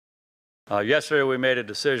Yesterday we made a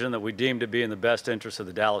decision that we deemed to be in the best interest of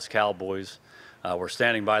the Dallas Cowboys. We're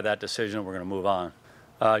standing by that decision. We're going to move on.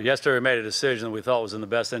 Yesterday we made a decision that we thought was in the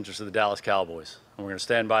best interest of the Dallas Cowboys. And we're going to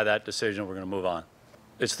stand by that decision. We're going to move on.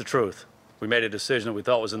 It's the truth. We made a decision that we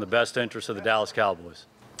thought was in the best interest of the Dallas Cowboys.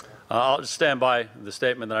 I'll just stand by the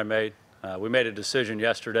statement that I made. We made a decision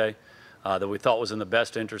yesterday that we thought was in the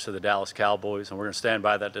best interest of the Dallas Cowboys, and we're going to stand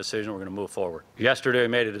by that decision. We're going to move forward. Yesterday we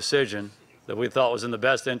made a decision that we thought was in the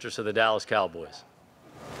best interest of the Dallas Cowboys.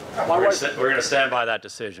 We're going to stand by that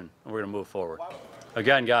decision, and we're going to move forward.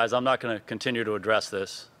 Again, guys, I'm not going to continue to address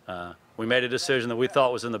this. We made a decision that we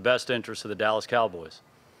thought was in the best interest of the Dallas Cowboys.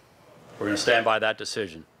 We're going to stand by that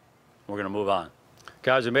decision. We're going to move on.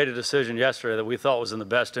 Guys, we made a decision yesterday that we thought was in the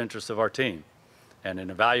best interest of our team. And in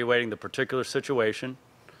evaluating the particular situation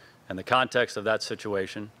and the context of that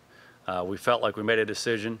situation, we felt like we made a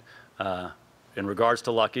decision in regards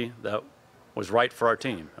to Lucky that was right for our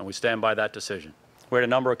team, and we stand by that decision. We had a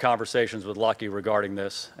number of conversations with Lucky regarding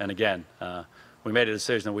this, and again, we made a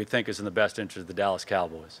decision that we think is in the best interest of the Dallas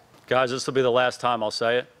Cowboys. Guys, this will be the last time I'll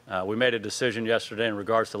say it. We made a decision yesterday in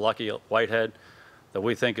regards to Lucky Whitehead that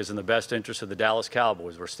we think is in the best interest of the Dallas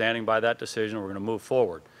Cowboys. We're standing by that decision. We're going to move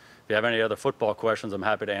forward. If you have any other football questions, I'm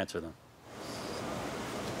happy to answer them.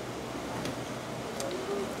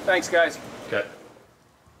 Thanks, guys. Okay.